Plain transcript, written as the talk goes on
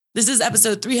This is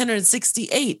episode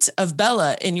 368 of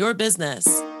Bella in Your Business.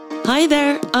 Hi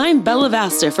there, I'm Bella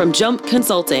Vasta from Jump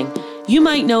Consulting. You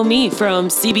might know me from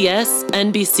CBS,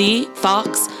 NBC,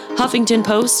 Fox, Huffington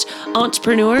Post,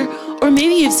 Entrepreneur, or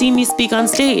maybe you've seen me speak on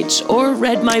stage or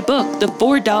read my book, The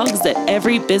 4 Dogs That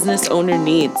Every Business Owner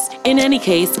Needs. In any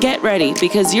case, get ready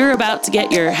because you're about to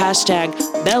get your hashtag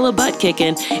Bella butt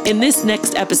kicking in this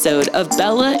next episode of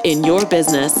Bella in Your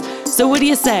Business. So what do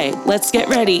you say? Let's get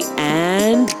ready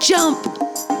and jump!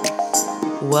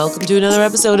 Welcome to another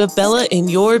episode of Bella in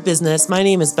Your Business. My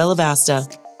name is Bella Vasta,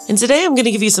 and today I'm going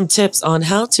to give you some tips on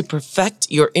how to perfect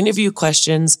your interview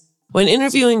questions when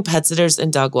interviewing pet sitters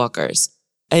and dog walkers.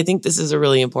 I think this is a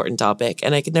really important topic,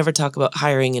 and I could never talk about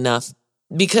hiring enough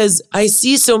because I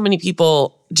see so many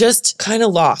people just kind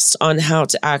of lost on how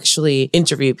to actually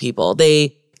interview people.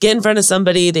 They get in front of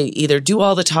somebody, they either do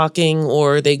all the talking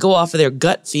or they go off of their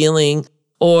gut feeling,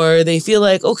 or they feel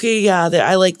like, okay, yeah,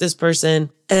 I like this person.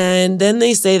 And then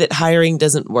they say that hiring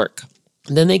doesn't work.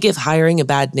 Then they give hiring a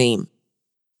bad name.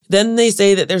 Then they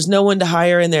say that there's no one to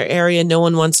hire in their area. No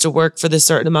one wants to work for this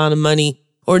certain amount of money,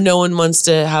 or no one wants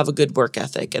to have a good work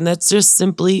ethic. And that just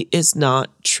simply is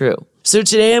not true. So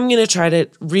today I'm going to try to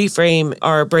reframe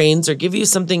our brains or give you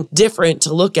something different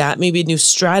to look at, maybe a new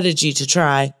strategy to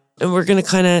try. And we're going to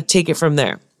kind of take it from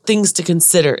there. Things to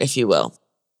consider, if you will.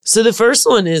 So the first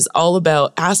one is all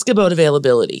about ask about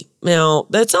availability. Now,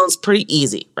 that sounds pretty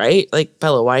easy, right? Like,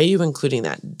 Bella, why are you including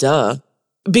that? Duh.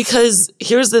 Because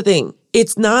here's the thing.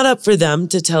 It's not up for them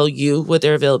to tell you what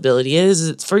their availability is.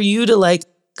 It's for you to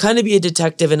kind of be a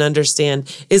detective and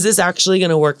understand, is this actually going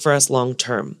to work for us long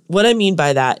term? What I mean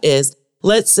by that is,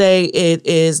 let's say it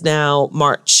is now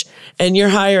March and you're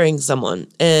hiring someone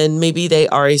and maybe they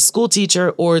are a school teacher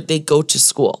or they go to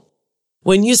school.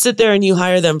 When you sit there and you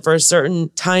hire them for a certain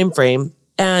time frame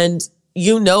and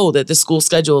you know that the school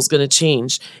schedule is going to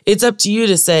change, it's up to you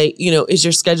to say, is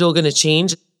your schedule going to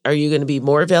change? Are you going to be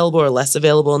more available or less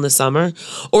available in the summer?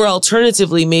 Or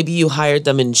alternatively, maybe you hired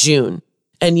them in June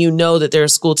and you know that they're a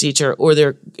school teacher or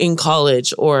they're in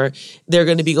college or they're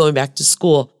going to be going back to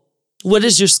school. What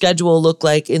does your schedule look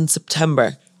like in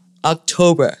September,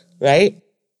 October, right?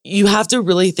 You have to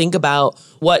really think about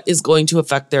what is going to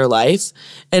affect their life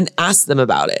and ask them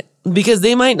about it because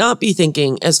they might not be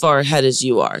thinking as far ahead as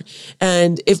you are.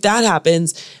 And if that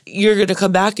happens, you're going to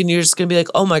come back and you're just going to be like,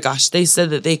 oh my gosh, they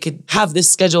said that they could have this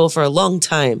schedule for a long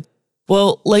time.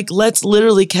 Well, let's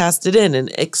literally cast it in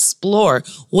and explore.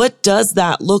 What does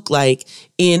that look like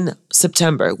in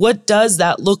September? What does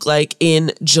that look like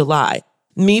in July?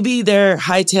 Maybe they're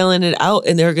hightailing it out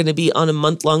and they're going to be on a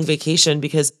month-long vacation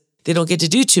because they don't get to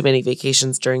do too many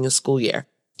vacations during the school year.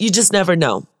 You just never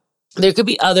know. There could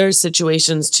be other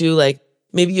situations too, like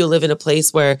maybe you live in a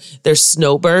place where there's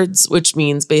snowbirds, which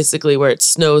means basically where it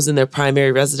snows in their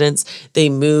primary residence, they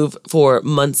move for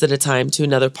months at a time to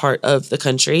another part of the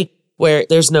country where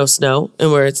there's no snow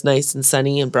and where it's nice and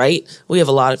sunny and bright. We have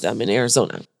a lot of them in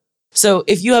Arizona. So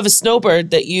if you have a snowbird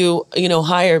that you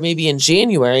hire maybe in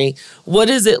January, what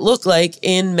does it look like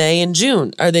in May and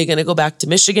June? Are they going to go back to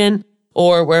Michigan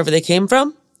or wherever they came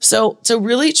from? So to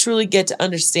really truly get to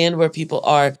understand where people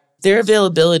are, their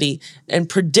availability and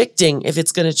predicting if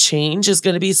it's going to change is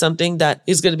going to be something that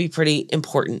is going to be pretty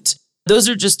important. Those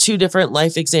are just 2 different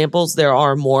life examples. There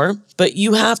are more, but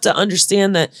you have to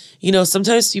understand that,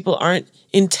 sometimes people aren't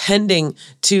intending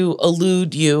to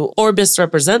elude you or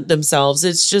misrepresent themselves.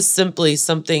 It's just simply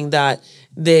something that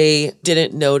they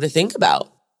didn't know to think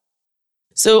about.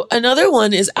 So another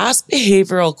one is ask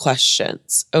behavioral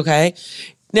questions, okay?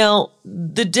 Now,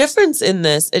 the difference in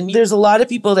this, and there's a lot of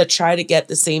people that try to get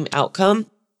the same outcome,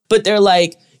 but they're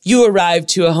like, you arrive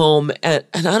to a home, and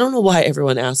I don't know why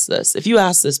everyone asks this. If you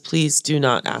ask this, please do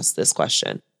not ask this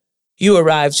question. You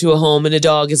arrive to a home and a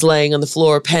dog is laying on the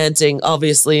floor, panting,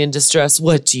 obviously in distress.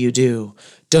 What do you do?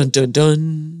 Dun, dun,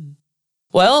 dun.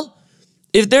 Well,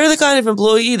 if they're the kind of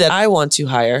employee that I want to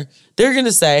hire, they're going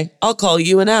to say, I'll call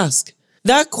you and ask.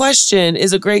 That question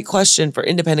is a great question for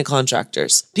independent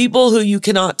contractors, people who you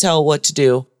cannot tell what to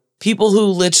do, people who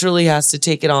literally has to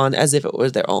take it on as if it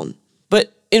was their own.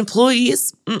 But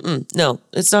employees, no,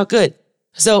 it's not good.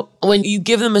 So when you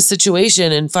give them a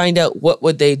situation and find out what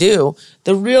would they do,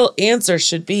 the real answer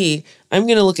should be, I'm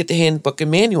going to look at the handbook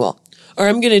and manual, or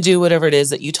I'm going to do whatever it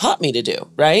is that you taught me to do,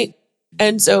 right?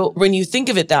 And so when you think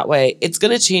of it that way, it's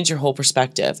going to change your whole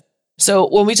perspective. So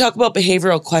when we talk about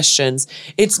behavioral questions,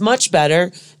 it's much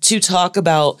better to talk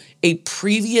about a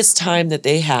previous time that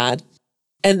they had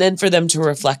and then for them to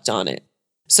reflect on it.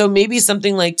 So maybe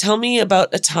something like, tell me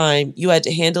about a time you had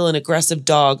to handle an aggressive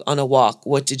dog on a walk.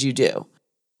 What did you do?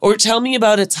 Or tell me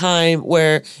about a time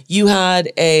where you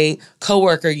had a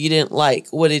coworker you didn't like.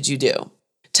 What did you do?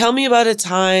 Tell me about a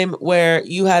time where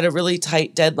you had a really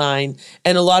tight deadline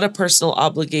and a lot of personal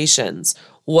obligations.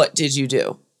 What did you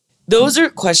do? Those are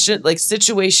questions like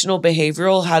situational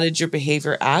behavioral. How did your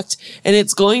behavior act? And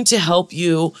it's going to help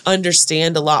you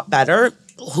understand a lot better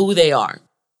who they are.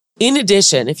 In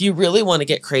addition, if you really want to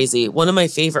get crazy, one of my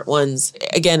favorite ones,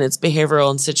 again, it's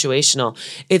behavioral and situational.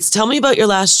 It's tell me about your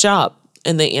last job.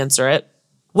 And they answer it.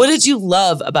 What did you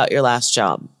love about your last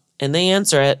job? And they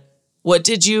answer it. What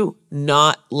did you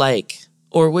not like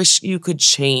or wish you could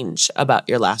change about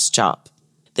your last job?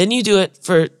 Then you do it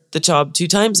for the job 2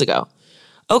 times ago.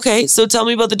 Okay, so tell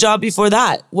me about the job before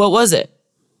that. What was it?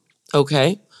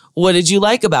 Okay. What did you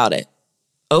like about it?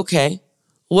 Okay.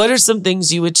 What are some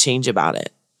things you would change about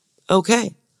it?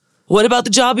 Okay. What about the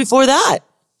job before that?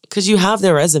 Because you have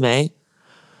their resume.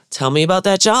 Tell me about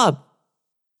that job.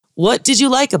 What did you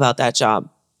like about that job?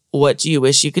 What do you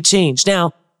wish you could change?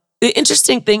 Now, the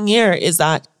interesting thing here is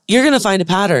that you're going to find a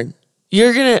pattern.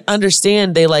 You're going to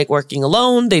understand they like working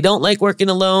alone. They don't like working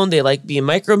alone. They like being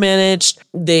micromanaged.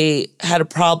 They had a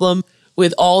problem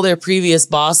with all their previous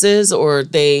bosses, or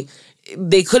they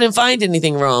couldn't find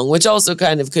anything wrong, which also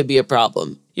kind of could be a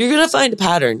problem. You're going to find a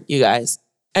pattern, you guys.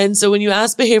 And so when you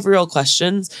ask behavioral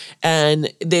questions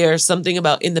and there's something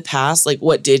about in the past, like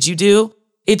what did you do?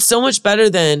 It's so much better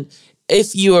than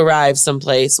if you arrive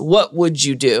someplace, what would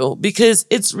you do? Because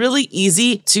it's really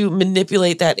easy to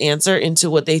manipulate that answer into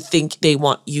what they think they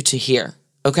want you to hear.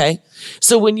 Okay.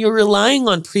 So when you're relying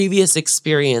on previous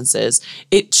experiences,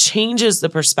 it changes the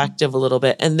perspective a little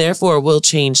bit and therefore will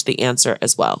change the answer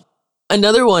as well.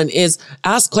 Another one is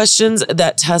ask questions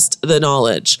that test the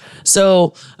knowledge.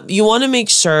 So you want to make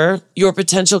sure your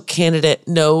potential candidate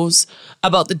knows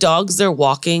about the dogs they're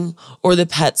walking or the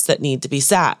pets that need to be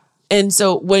sat. And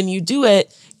so when you do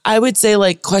it, I would say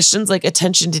like questions like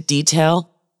attention to detail,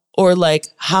 or like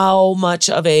how much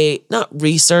of a, not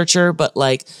researcher, but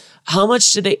like how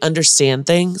much do they understand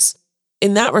things?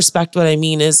 In that respect, what I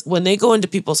mean is when they go into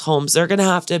people's homes, they're going to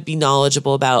have to be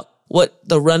knowledgeable about what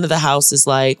the run of the house is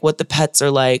like, what the pets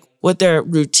are like, what their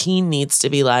routine needs to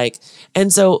be like.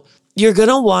 And so you're going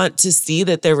to want to see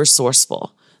that they're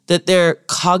resourceful, that they're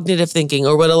cognitive thinking,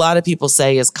 or what a lot of people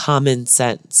say is common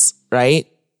sense, right?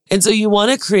 And so you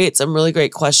want to create some really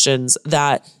great questions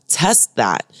that test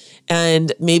that.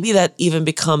 And maybe that even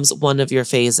becomes one of your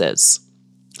phases.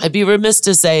 I'd be remiss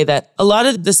to say that a lot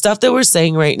of the stuff that we're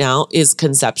saying right now is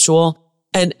conceptual.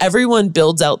 And everyone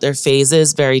builds out their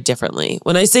phases very differently.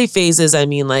 When I say phases, I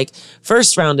mean like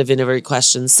first round of interview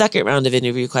questions, second round of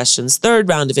interview questions, third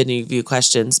round of interview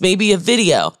questions, maybe a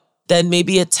video, then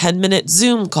maybe a 10-minute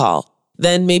Zoom call,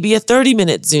 then maybe a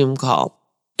 30-minute Zoom call.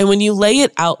 And when you lay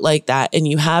it out like that and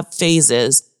you have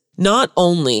phases, not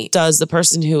only does the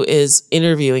person who is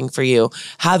interviewing for you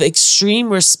have extreme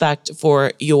respect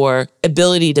for your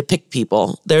ability to pick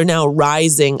people, they're now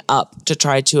rising up to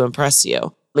try to impress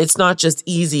you. It's not just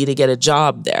easy to get a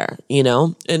job there, you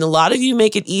know, and a lot of you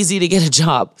make it easy to get a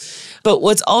job. But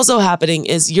what's also happening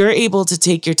is you're able to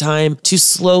take your time to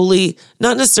slowly,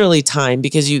 not necessarily time,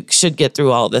 because you should get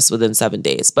through all of this within 7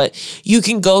 days, but you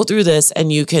can go through this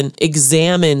and you can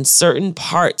examine certain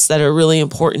parts that are really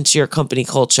important to your company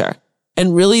culture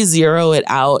and really zero it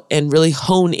out and really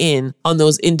hone in on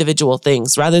those individual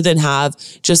things rather than have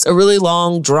just a really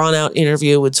long, drawn out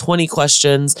interview with 20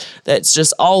 questions that's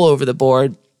just all over the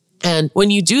board. And when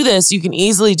you do this, you can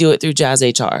easily do it through Jazz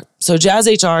HR. So Jazz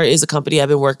HR is a company I've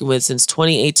been working with since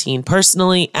 2018,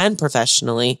 personally and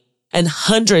professionally, and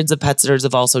hundreds of pet sitters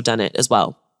have also done it as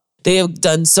well. They have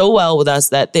done so well with us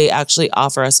that they actually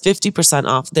offer us 50%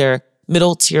 off their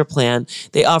middle tier plan.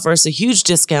 They offer us a huge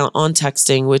discount on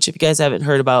texting, which if you guys haven't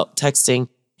heard about texting,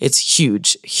 it's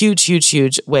huge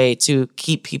way to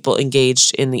keep people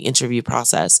engaged in the interview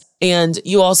process. And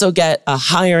you also get a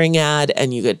hiring ad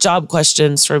and you get job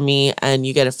questions from me and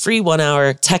you get a free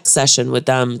 1-hour tech session with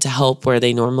them to help where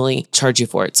they normally charge you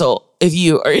for it. So if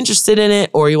you are interested in it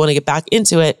or you want to get back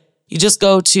into it, you just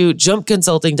go to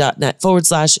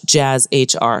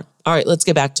jumpconsulting.net/jazzhr. All right, let's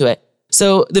get back to it.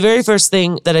 So the very first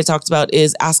thing that I talked about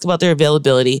is ask about their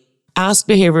availability, ask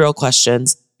behavioral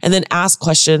questions, and then ask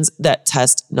questions that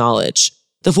test knowledge.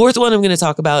 The fourth one I'm going to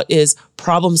talk about is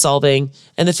problem solving.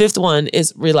 And the fifth one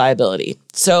is reliability.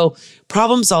 So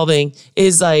problem solving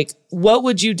is like, what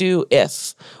would you do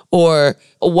if? Or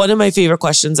one of my favorite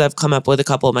questions I've come up with a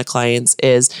couple of my clients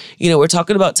is, we're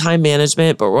talking about time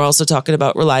management, but we're also talking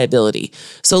about reliability.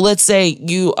 So let's say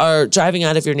you are driving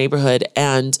out of your neighborhood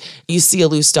and you see a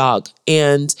loose dog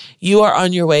and you are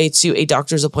on your way to a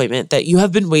doctor's appointment that you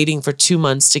have been waiting for 2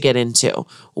 months to get into.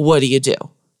 What do you do?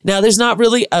 Now, there's not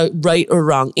really a right or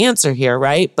wrong answer here,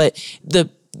 right? But the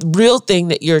real thing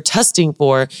that you're testing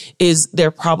for is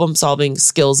their problem solving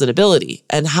skills and ability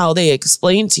and how they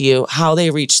explain to you how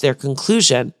they reached their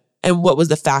conclusion and what was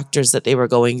the factors that they were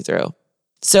going through.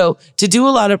 So to do a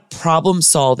lot of problem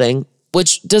solving,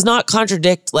 which does not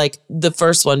contradict like the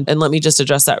first one. And let me just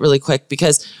address that really quick,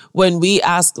 because when we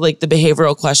ask like the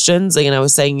behavioral questions, like, and I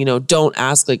was saying, don't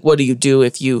ask like, what do you do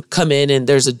if you come in and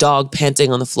there's a dog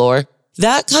panting on the floor?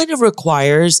 That kind of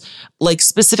requires like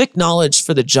specific knowledge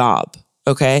for the job.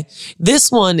 Okay.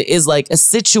 This one is like a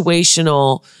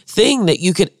situational thing that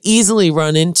you could easily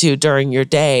run into during your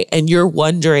day. And you're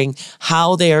wondering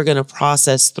how they are going to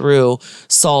process through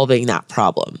solving that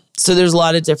problem. So there's a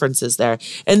lot of differences there.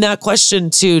 And that question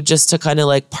too, just to kind of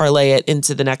like parlay it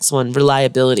into the next one,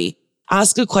 reliability.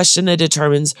 Ask a question that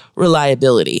determines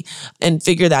reliability and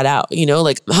figure that out.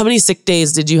 Like how many sick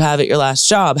days did you have at your last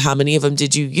job? How many of them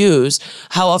did you use?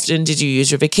 How often did you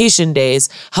use your vacation days?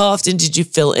 How often did you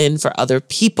fill in for other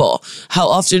people? How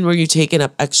often were you taking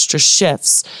up extra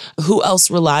shifts? Who else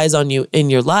relies on you in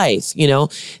your life?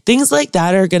 Things like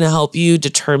that are going to help you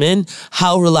determine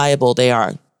how reliable they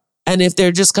are. And if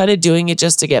they're just kind of doing it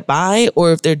just to get by,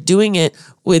 or if they're doing it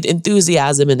with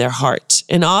enthusiasm in their heart.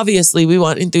 And obviously we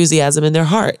want enthusiasm in their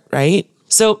heart, right?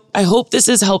 So I hope this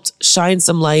has helped shine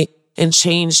some light and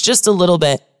change just a little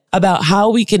bit about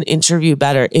how we can interview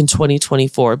better in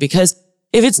 2024. Because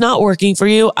if it's not working for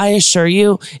you, I assure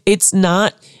you, it's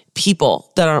not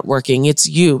people that aren't working. It's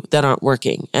you that aren't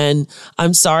working. And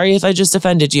I'm sorry if I just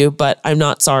offended you, but I'm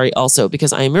not sorry also,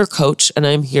 because I am your coach and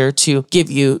I'm here to give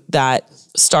you that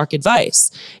stark advice.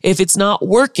 If it's not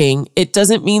working, it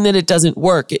doesn't mean that it doesn't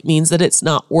work. It means that it's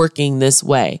not working this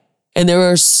way. And there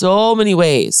are so many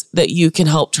ways that you can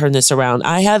help turn this around.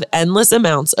 I have endless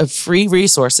amounts of free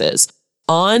resources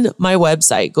on my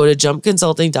website. Go to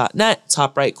jumpconsulting.net,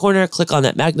 top right corner, click on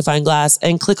that magnifying glass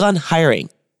and click on hiring,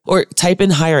 or type in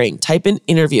hiring, type in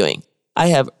interviewing. I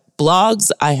have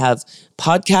blogs, I have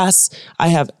podcasts, I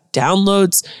have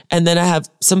downloads, and then I have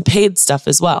some paid stuff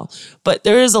as well. But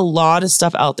there is a lot of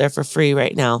stuff out there for free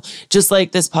right now. Just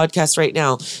like this podcast right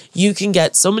now, you can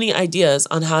get so many ideas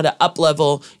on how to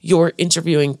up-level your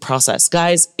interviewing process.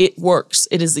 Guys, it works.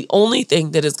 It is the only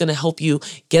thing that is going to help you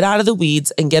get out of the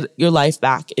weeds and get your life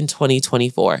back in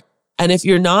 2024. And if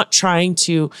you're not trying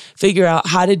to figure out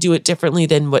how to do it differently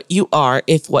than what you are,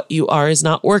 if what you are is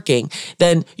not working,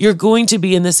 then you're going to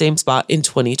be in the same spot in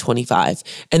 2025.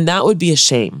 And that would be a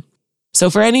shame. So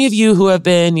for any of you who have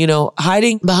been,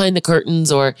 hiding behind the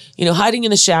curtains or, hiding in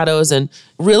the shadows and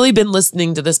really been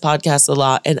listening to this podcast a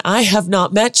lot, and I have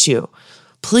not met you,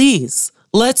 please,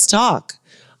 let's talk.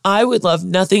 I would love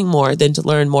nothing more than to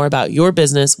learn more about your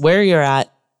business, where you're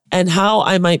at, and how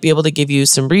I might be able to give you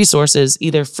some resources,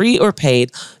 either free or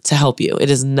paid, to help you. It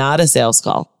is not a sales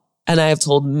call. And I have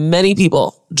told many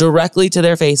people directly to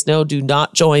their face, no, do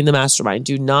not join the mastermind.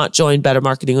 Do not join Better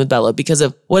Marketing with Bella because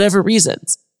of whatever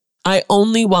reasons. I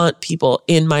only want people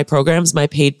in my programs, my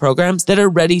paid programs, that are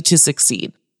ready to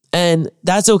succeed. And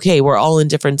that's okay. We're all in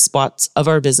different spots of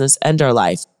our business and our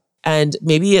life. And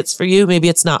maybe it's for you, maybe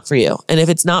it's not for you. And if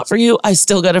it's not for you, I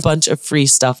still got a bunch of free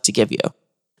stuff to give you.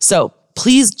 So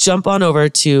please jump on over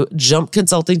to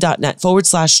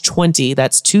jumpconsulting.net/20,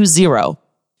 that's 20,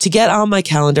 to get on my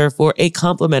calendar for a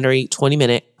complimentary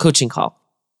 20-minute coaching call.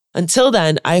 Until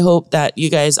then, I hope that you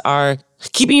guys are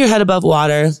keeping your head above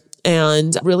water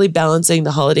and really balancing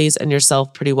the holidays and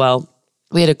yourself pretty well.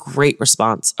 We had a great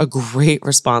response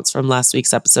from last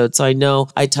week's episode. So I know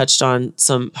I touched on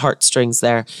some heartstrings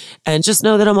there. And just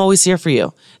know that I'm always here for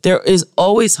you. There is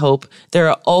always hope. There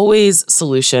are always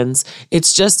solutions.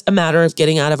 It's just a matter of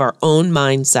getting out of our own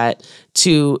mindset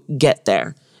to get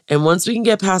there. And once we can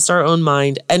get past our own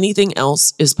mind, anything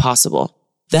else is possible.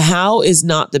 The how is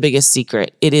not the biggest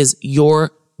secret. It is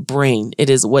your brain. It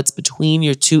is what's between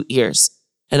your two ears.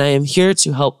 And I am here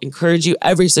to help encourage you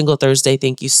every single Thursday.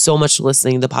 Thank you so much for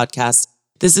listening to the podcast.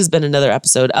 This has been another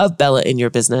episode of Bella in Your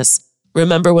Business.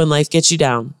 Remember, when life gets you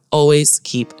down, always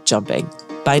keep jumping.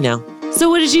 Bye now. So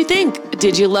what did you think?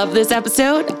 Did you love this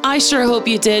episode? I sure hope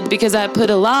you did, because I put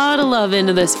a lot of love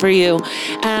into this for you.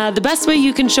 The best way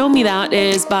you can show me that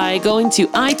is by going to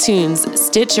iTunes,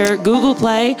 Stitcher, Google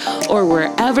Play, or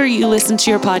wherever you listen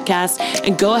to your podcast,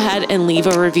 and go ahead and leave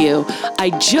a review.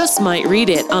 I just might read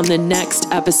it on the next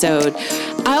episode.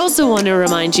 I also want to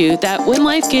remind you that when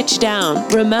life gets you down,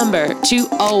 remember to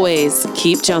always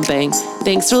keep jumping.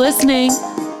 Thanks for listening.